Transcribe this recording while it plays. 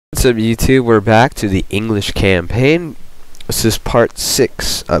What's up, YouTube? We're back to the English campaign. This is part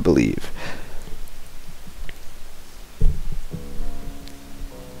 6, I believe.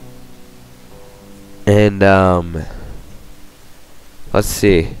 And, let's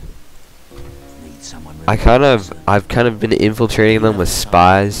see. I've kind of been infiltrating them with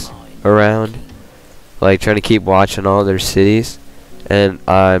spies around, like trying to keep watch on all their cities. And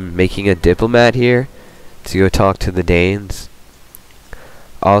I'm making a diplomat here to go talk to the Danes.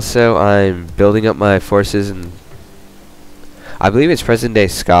 Also, I'm building up my forces in, I believe it's present-day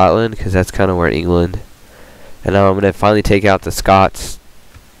Scotland, because that's kind of where England. And now I'm going to finally take out the Scots.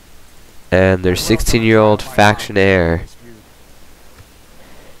 And their 16-year-old faction heir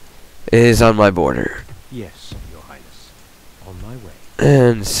is on my border. Yes, Your Highness. On my way.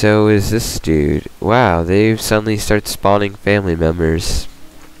 And so is this dude. Wow, they've suddenly started spawning family members.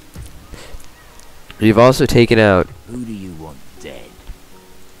 We've also taken out Who do you want dead?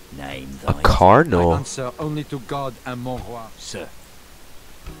 Name a thy cardinal. I answer only to God and mon roi. Sir,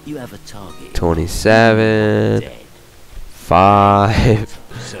 you have a target. 27, Dead. 5.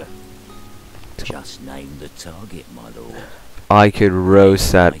 Sir, just name the target, my lord. I could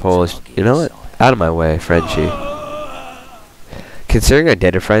roast that Polish. You know what? Out of my way, Frenchie. Considering I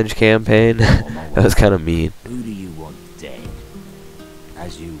did a French campaign, that was kind of mean. Who do you want dead?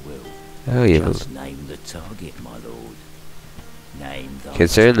 As you will. Oh, yeah. Just name the target, my lord. Name thy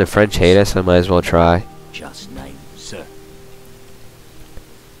Considering the French hate us, I might as well try. Just name, sir.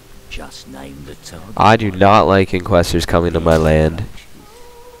 Just name the target. I do not like inquestors coming to my land.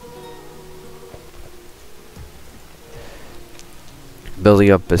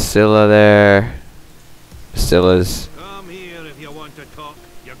 Building up Bastilla there. Bastilla's Come here if you want to talk,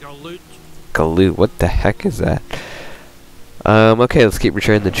 you galoot. Galoot. What the heck is that? Okay, let's keep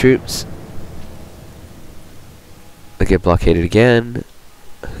returning the troops. They get blockaded again.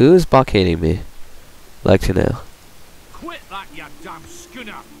 Who is blockading me? Like to know. Quit that, you damn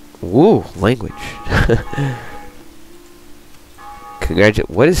schooner. Woo, language.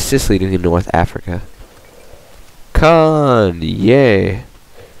 What is Sicily doing in North Africa? Con, yay.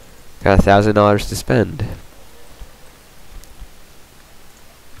 Got $1,000 to spend.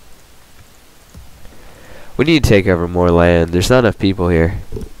 We need to take over more land. There's not enough people here.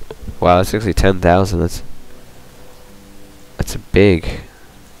 Wow, that's actually 10,000. That's a big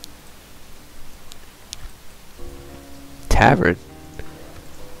tavern.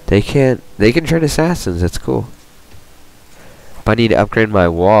 They can train assassins. That's cool. But I need to upgrade my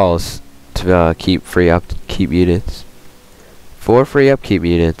walls to keep free upkeep units. 4 free upkeep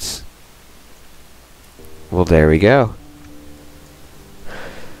units. Well, there we go.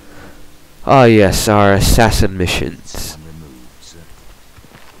 Oh yes, our assassin missions.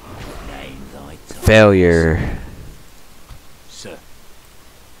 Failure. Sir,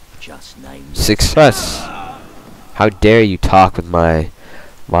 just name Success. How dare you talk with my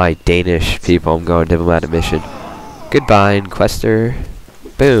Danish people? I'm going diplomatic mission. Goodbye, Inquester.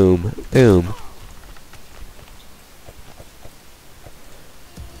 Boom, boom.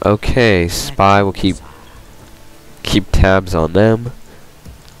 Okay, spy will keep tabs on them.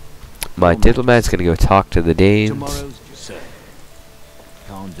 My diplomat's gonna go talk to the Danes.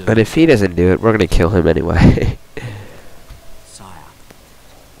 And if he doesn't do it, we're gonna kill him anyway.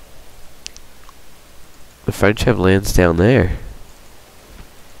 The French have lands down there.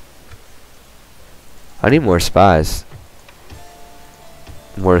 I need more spies.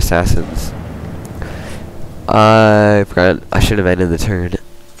 More assassins. I forgot. I should have ended the turn.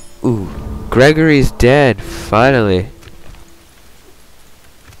 Ooh. Gregory's dead. Finally.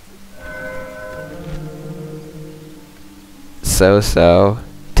 So.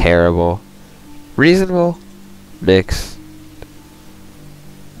 Terrible. Reasonable. Mix.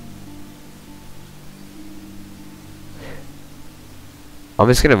 I'm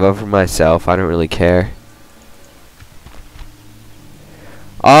just gonna vote for myself. I don't really care.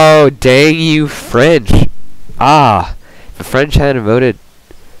 Oh, dang you French. Ah, if the French hadn't voted.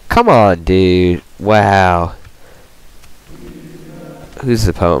 Come on, dude. Wow. Who's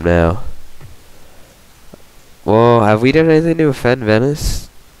the Pope now? Well, have we done anything to offend Venice?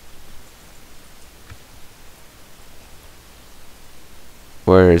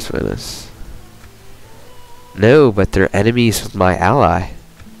 Where is Venice? No, but they're enemies with my ally.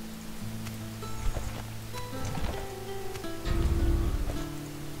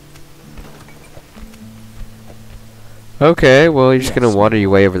 Okay, well, you're just gonna wander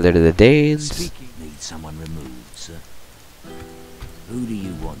your way over there to the Danes. Need someone removed, sir. Who do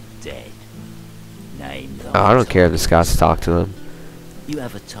you want dead? Name thy Oh, I don't care if the Scots talk to them. You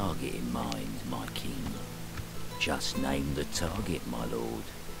have a target in mind, my king. Just name the target, my lord.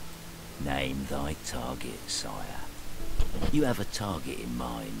 Name thy target, sire. You have a target in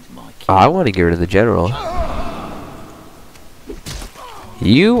mind, my king. I want to get rid of the general.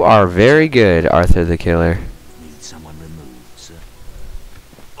 You are very good, Arthur the Killer. Need someone removed, sir.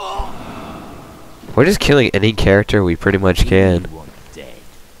 We're just killing any character we pretty much Who can. you want dead?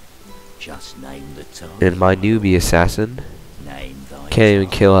 Just name the target. And my newbie assassin Name thy can't even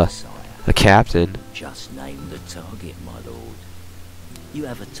kill target, sire. a captain. Just name the target, my lord. You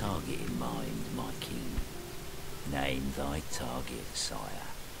have a target in mind, my king. Name thy target, sire.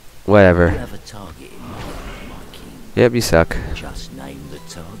 You Whatever. have a target in mind, my king. Yep, you suck. Just name the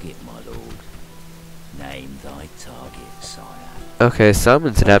target, my lord. Name thy target, sire. Okay,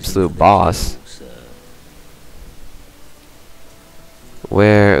 Simon's an absolute boss. Sir.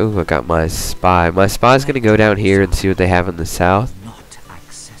 Where? Ooh, I got my spy. My spy's gonna go down here and see what they have in the south. Not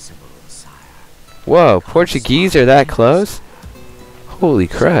accessible, sire. Whoa, Portuguese are that close? Holy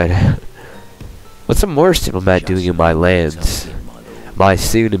crud. What's a Moorish diplomat doing in my lands? Target, my lord. My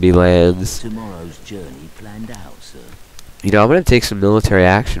soon-to-be lands. Tomorrow's journey planned out, sir. You know, I'm gonna take some military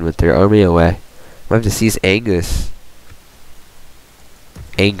action with their army away. I'm gonna have to seize Angus.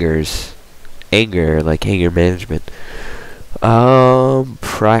 Anger, like anger management.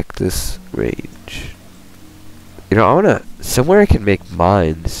 Practice range. You know, I wanna, somewhere I can make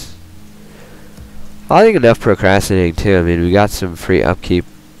mines. I think enough procrastinating too. I mean, we got some free upkeep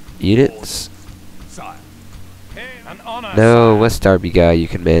units. Sire. An honor, No, West Derby guy you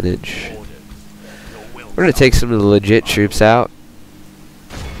can manage. Orders. Your will, We're gonna take some of the legit troops out.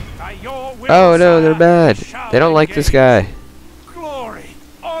 By your will, Oh no, they're sire, mad. we shall They don't like this engage. guy. Glory,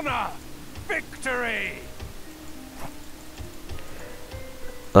 honor, victory.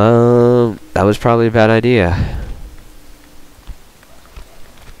 That was probably a bad idea.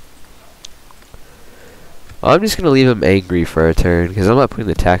 I'm just gonna leave him angry for a turn, because I'm not putting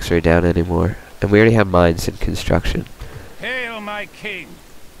the tax rate down anymore. And we already have mines in construction. Hail, my king,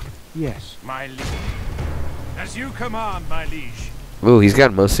 Yes. my liege. As you command, my liege. Ooh, he's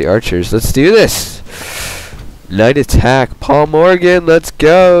got mostly archers. Let's do this! Knight attack. Paul Morgan, let's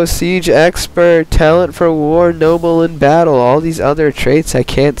go! Siege expert, talent for war, noble in battle. All these other traits I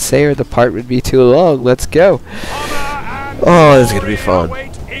can't say or the part would be too long. Let's go! Honor and Oh, this is gonna be glory fun.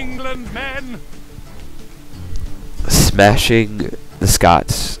 await England, men. Smashing the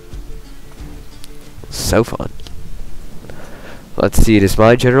Scots. So fun. Let's see, does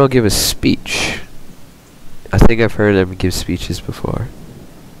my general give a speech? I think I've heard him give speeches before.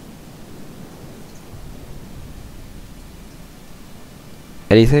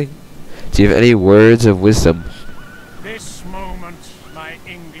 Anything? Do you have any words of wisdom? This moment, my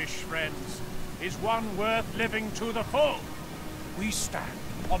English friends, is one worth living to the full. We stand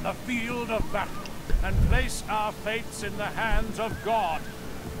on the field of battle and place our fates in the hands of God.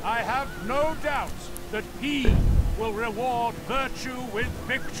 I have no doubt that He will reward virtue with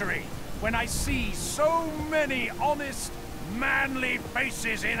victory when I see so many honest, manly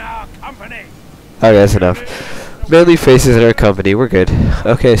faces in our company. Okay, that's enough. Manly faces in our company, we're good.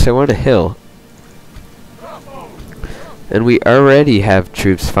 Okay, so we're on a hill. And we already have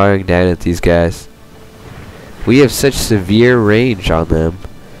troops firing down at these guys. We have such severe range on them.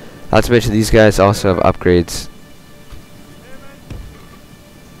 Not to mention these guys also have upgrades.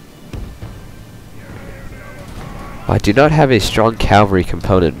 I do not have a strong cavalry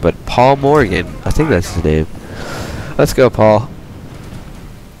component, but Paul Morgan, I think that's his name. Let's go, Paul.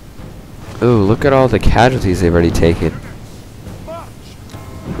 Ooh, look at all the casualties they've already taken.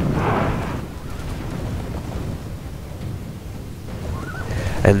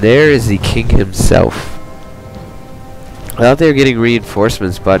 And there is the king himself. I thought they were getting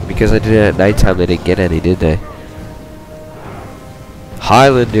reinforcements, but because I did it at nighttime, they didn't get any, did they?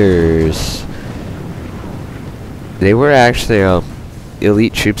 Highlanders. They were actually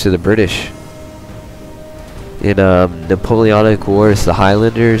elite troops of the British. In Napoleonic Wars, the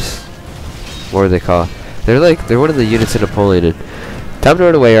Highlanders. What are they called? They're one of the units of Napoleon. Time to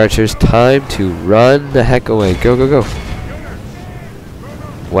run away, archers. Time to run the heck away. Go, go, go.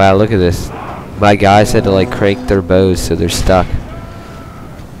 Wow, look at this. My guys had to like crank their bows so they're stuck.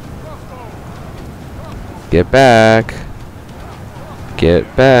 Get back.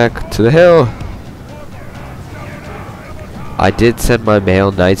 Get back to the hill. I did send my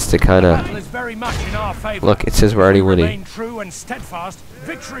male knights to kind of... Battle is very much in our favor. Look, it says we're already winning. Remain true and steadfast.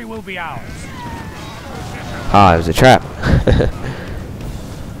 Victory will be ours. Ah, it was a trap.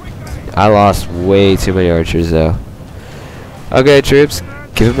 I lost way too many archers though. Okay, troops,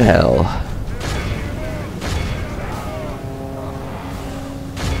 give them hell.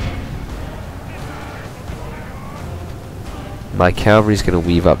 My cavalry's gonna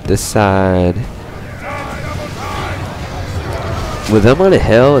weave up this side. With them on a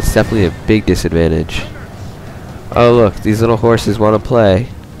hill, it's definitely a big disadvantage. Oh look, these little horses want to play.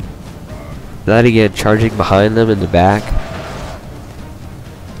 That again, charging behind them in the back.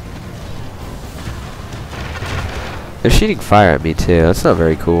 They're shooting fire at me too. That's not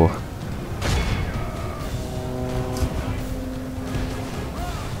very cool.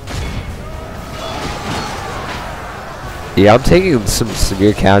 Yeah, I'm taking some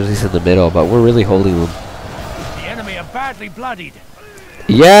severe casualties in the middle, but we're really holding them. The enemy are badly bloodied.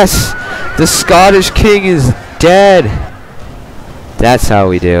 Yes! The Scottish king is dead! That's how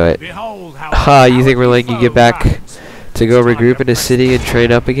we do it. Behold how Ha, you think we're letting you get back to go regroup in the city and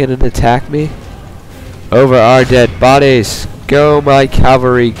train up again and attack me? Over our dead bodies! Go, my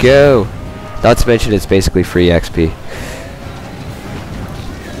cavalry, go! Not to mention it's basically free XP.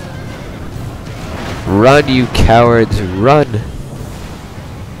 Run, you cowards, run!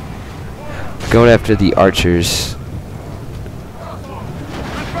 Going after the archers.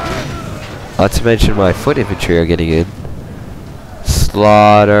 Not to mention my foot infantry are getting in.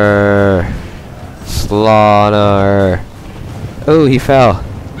 Slaughter! Slaughter! Oh, he fell.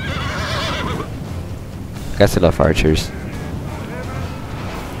 That's enough archers.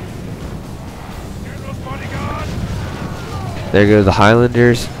 There go the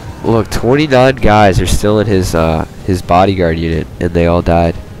Highlanders. Look, 29 guys are still in his bodyguard unit, and they all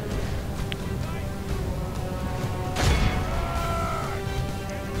died.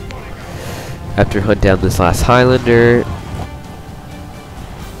 After hunt down this last Highlander,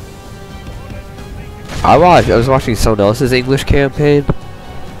 I was watching someone else's English campaign,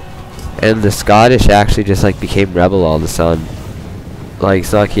 and the Scottish actually just like became rebel all of a sudden. Like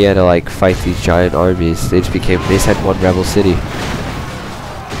it's not like he had to like fight these giant armies. They just had one rebel city.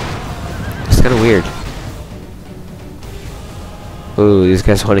 It's kind of weird. Ooh, these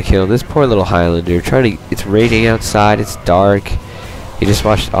guys want to kill this poor little Highlander. It's raining outside. It's dark. He just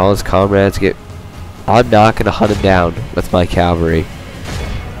watched all his comrades get. I'm not gonna hunt him down with my cavalry.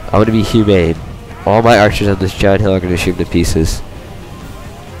 I'm gonna be humane. All my archers on this giant hill are gonna shoot him to pieces.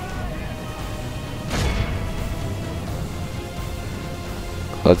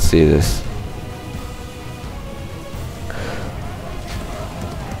 Let's see this.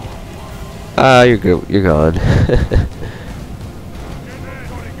 Ah, you're good. You're gone.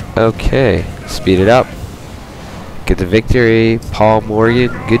 Okay, speed it up. Get the victory, Paul Morgan.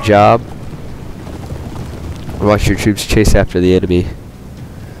 Good job. Watch your troops chase after the enemy.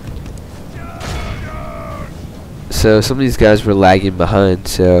 So some of these guys were lagging behind,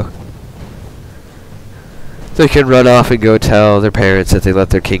 so they can run off and go tell their parents that they let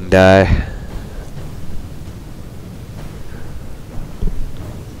their king die.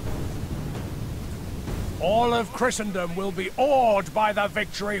 All of Christendom will be awed by the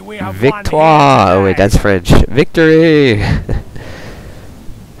victory we have Victoire! won. Oh wait, that's French. Victory!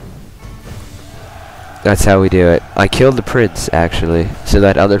 That's how we do it. I killed the prince, actually, so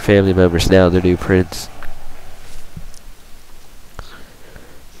that other family members now their new prince.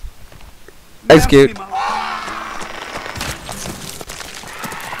 That's cute. By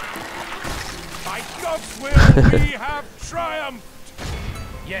God's will, we have triumphed.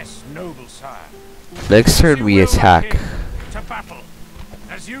 Yes, noble sire. Next turn we attack. To battle,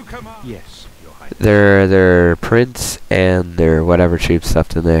 as you command. Yes, Your Highness. Their prince and their whatever troops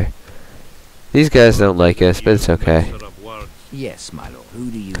left in there. These guys don't like us, but it's okay. Yes, my lord.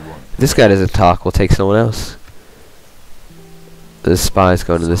 Who do you want? If this guy doesn't talk, we'll take someone else. This spy's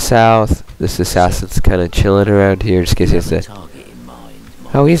going to the south. This assassin's kind of chilling around here just in case he has to. Target in mind,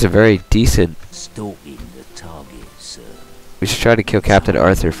 Oh, he's a very decent. stalking the target, sir. We should try to kill Captain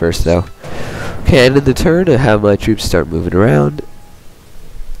Arthur first, though. Okay, end of the turn. I have my troops start moving around.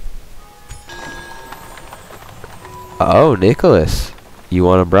 Oh, Nicholas. You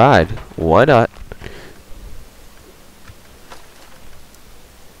want a bride? Why not?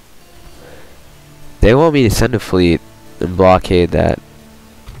 They want me to send a fleet and blockade that.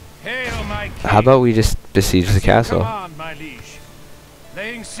 Hail, my king. How about we just besiege the castle? Command, my liege.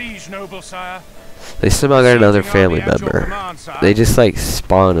 Laying siege, noble sire. They somehow got another family member. They just like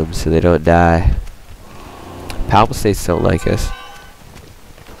spawn them so they don't die. Palpal States don't like us.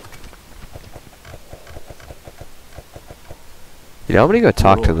 You know, I'm gonna go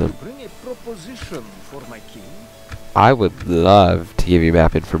talk to them. Bring a proposition for my king. I would love to give you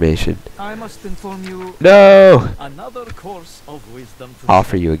map information. I must inform you No! another course of wisdom to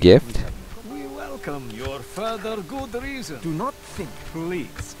Offer you a gift? We welcome your further good reason. Do not think,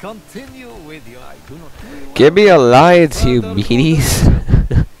 please. Continue with your. I do not. Give me alliance, you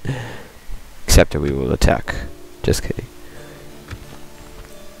meanies! Except that we will attack. Just kidding.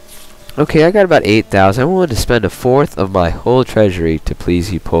 Okay, I got about 8,000. I wanted to spend a fourth of my whole treasury to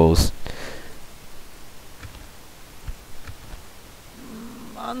please you Poles.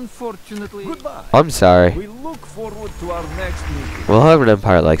 Unfortunately, goodbye. I'm sorry. We look forward to our next meeting. Well, however, an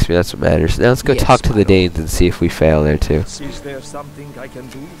empire likes me, that's what matters. Now let's go Yes, talk to my the lord. Danes and see if we fail there too. Is there something I can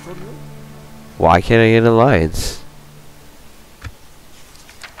do for you? Why can't I get an alliance?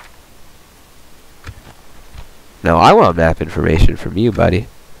 No, I want map information from you, buddy.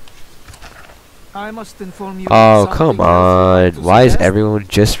 I must inform you. Oh, something come else on. you'd like to Why is suggest? everyone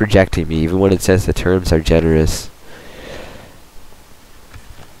just rejecting me, even when it says the terms are generous?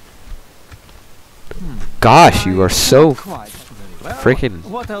 Gosh, you are so Quite very well. freaking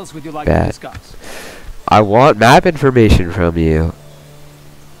What else would you like bad. to discuss? I want map information from you.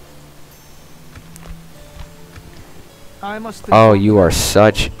 I must Oh, inform you are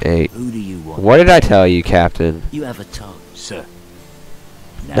such a... Who do you want? What did I tell you, Captain? You have a target, sir.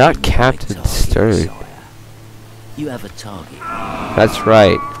 Name Not thy Captain target, Stern. sire. You have a target. That's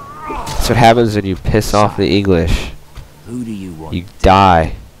right. That's what happens when you piss off the English. Who do you want? You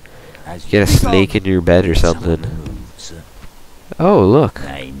die. As Get a snake in your bed or someone something. removed, sir. Oh, look.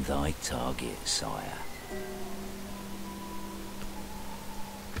 Name thy target, sire.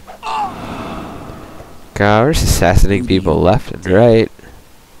 God, we're just assassinating Who do you people want left and dead? right.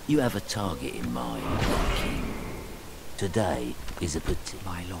 You have a target in mind, my king. Today is a particular...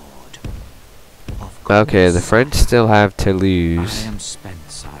 My lord. Of Okay, the course, French sire. still have I Toulouse. am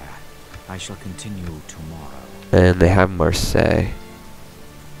spent, sire. I shall continue tomorrow. And they have Marseille.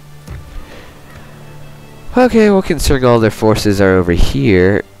 Okay, well, considering all their forces are over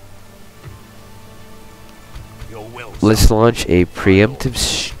here, Your will, let's launch a preemptive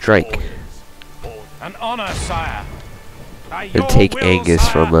strike. An honor, sire. By And your take will, Angus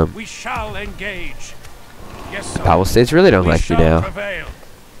sire, from them. We shall engage. Yes, sir. Powell States really don't We like me shall now. prevail.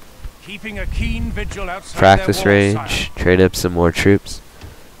 Keeping a keen vigil outside Practice their walls, range, sire. train up some more troops.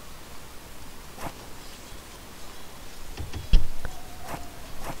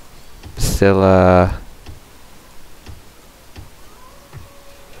 Still,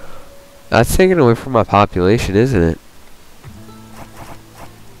 that's taking away from my population, isn't it?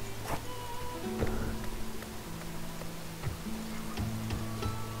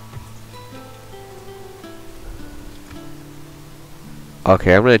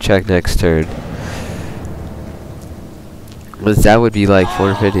 Okay, I'm gonna check next turn. Because that would be like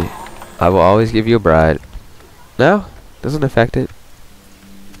 450. I will always give you a bride. No? Doesn't affect it.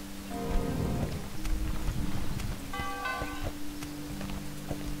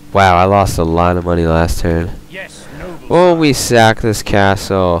 Wow, I lost a lot of money last turn. Yes, noble When sire. we sack this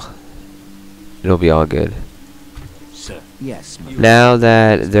castle, it'll be all good. Sir. Yes, my Now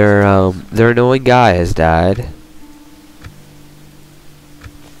that their annoying guy has died,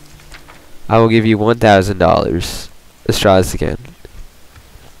 I will give you $1,000. Let's try this again.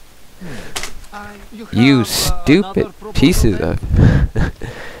 You have, stupid another proposal pieces then? of...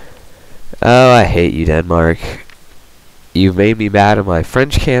 Oh, I hate you, Denmark. You made me mad in my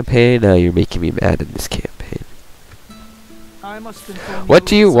French campaign, now you're making me mad in this campaign. I must inform What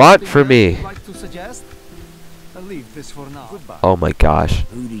do you want something from else me? you'd like to suggest? I'll leave this for now. Goodbye. Oh my gosh.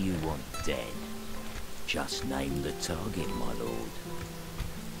 Who do you want dead? Just name the target, my lord.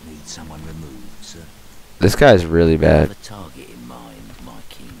 Need someone removed, sir. This guy's really You have bad. a target in mind, my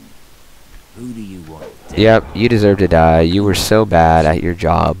king. Who do you want dead? Yep, you deserve to die. You were so bad at your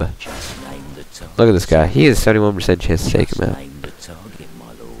job. Just name the target. Look at this guy. He has a 71% chance to take Just him out. name the target, my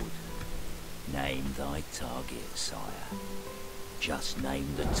lord. Name thy target, sire. Just name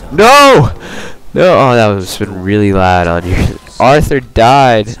the target. No! No! Oh, that was been really loud on you. Arthur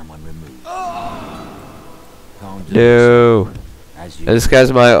died. Someone removed. Can't do No. this, as you This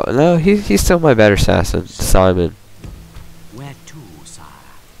guy's my... No, he's still my better assassin. Simon. Where to, sire?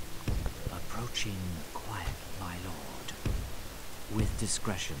 Approaching quiet, my lord. With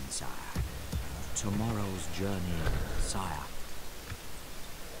discretion, sire. Tomorrow's journey, sire.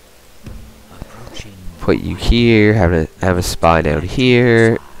 Approaching. Put you here. Have a spy down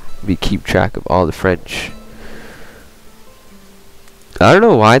here. We keep track of all the French. I don't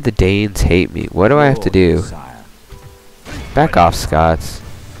know why the Danes hate me. What do I have to do? Sire. Back off, Scots.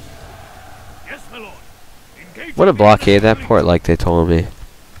 Yes, my lord. Engage What a with blockade the that port, like they told me.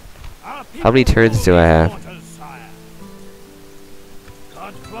 Our How many people turns do I have? hold these waters, sire.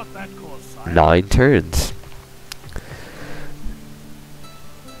 Can't plot that course, sire. 9 turns.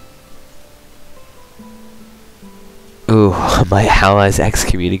 Ooh, my allies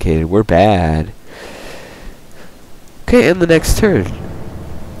excommunicated. We're bad. Okay, and the next turn.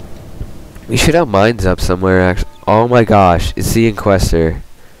 We should have mines up somewhere, actually. Oh my gosh, it's the Inquester.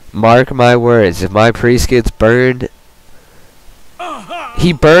 Mark my words, if my priest gets burned...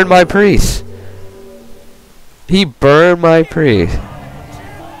 He burned my priest! He burned my priest!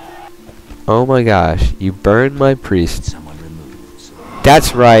 Oh my gosh, you burned my priest.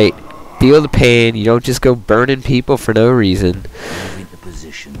 That's right. Feel the pain. You don't just go burning people for no reason.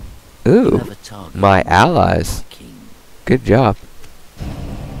 Ooh, my allies. Good job.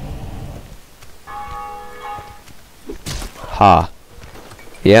 Ha.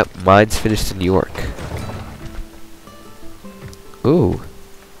 Yep, mine's finished in York. Ooh.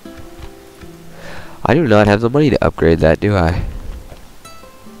 I do not have the money to upgrade that, do I?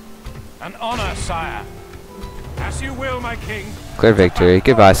 An honor, sire. As you will, my king. Clear victory.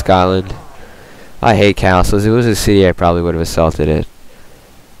 Goodbye, Scotland. I hate castles. If it was a city, I probably would have assaulted it.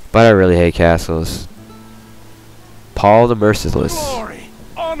 But I really hate castles. Paul the Merciless. Glory,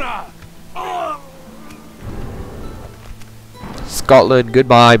 honor. Scotland,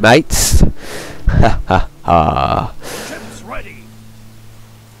 goodbye, mates. Ha ha ha. Ships ready.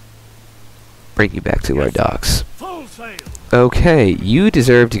 Bring you back to our docks. Full sail. Okay, you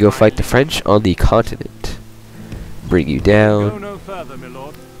deserve to go fight the French on the continent. Bring you Go down. no further, my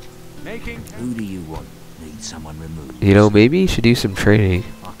lord. Making. Who do you want? Need someone removed? You know, maybe you should do some training.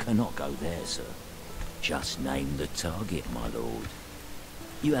 I cannot go there, sir. Just name the target, my lord.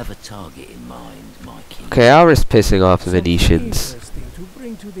 You have a target in mind, my king. Okay, I'll risk pissing off the Venetians. Interesting to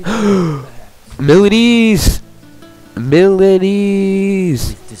bring to the table, perhaps. Milanese! Milanese!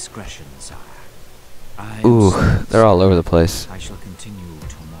 With discretion, sire. I am Ooh, sorry, they're all sir. over the place. I shall continue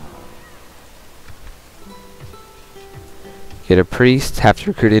tomorrow. Get a priest. Have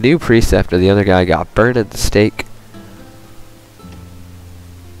to recruit a new priest after the other guy got burned at the stake.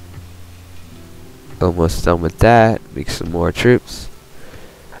 Almost done with that. Make some more troops.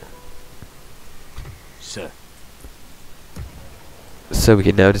 Sir. So we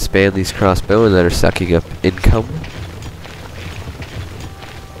can now disband these crossbowmen that are sucking up income.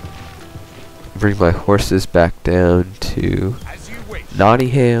 Bring my horses back down to As you wish.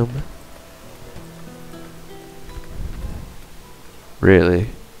 Nottingham. Really?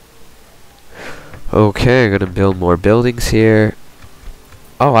 Okay, I'm gonna build more buildings here.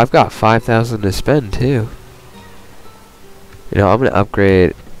 Oh, I've got 5,000 to spend too. You know, I'm gonna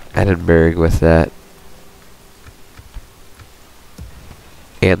upgrade Edinburgh with that.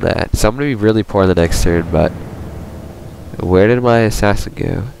 And that. So I'm gonna be really poor the next turn, but where did my assassin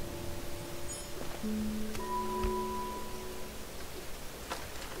go?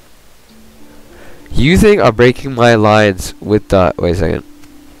 You think I'm breaking my alliance with the... Wait a second.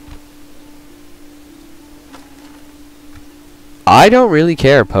 I don't really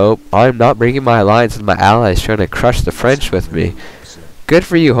care, Pope. I'm not breaking my alliance with my allies trying to crush the French with me. Good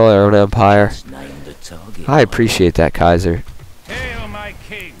for you, Holy Roman Empire. Just name the target. I appreciate that, Kaiser. Hail, my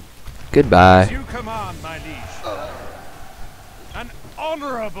king. Goodbye. As you command, my liege. An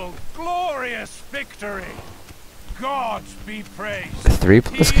honorable, glorious victory. God be praised.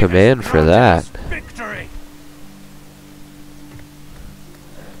 3+ command for that. Victory.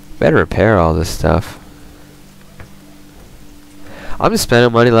 Better repair all this stuff. I'm just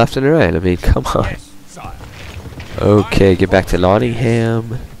spending money left and right. I mean, come on. Yes, sire. Okay, get back to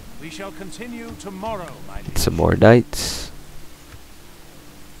Nottingham. We shall continue tomorrow, my liege. Some more knights.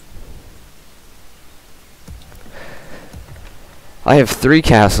 I have 3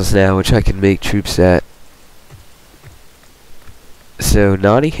 castles now, which I can make troops at. So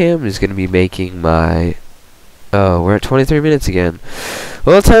Nottingham is going to be making my... Oh, we're at 23 minutes again.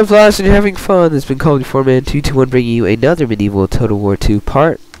 Well, time flies and you're having fun. This has been Call Me 4Man 221 bringing you another medieval Total War 2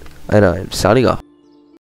 part. And I'm signing off.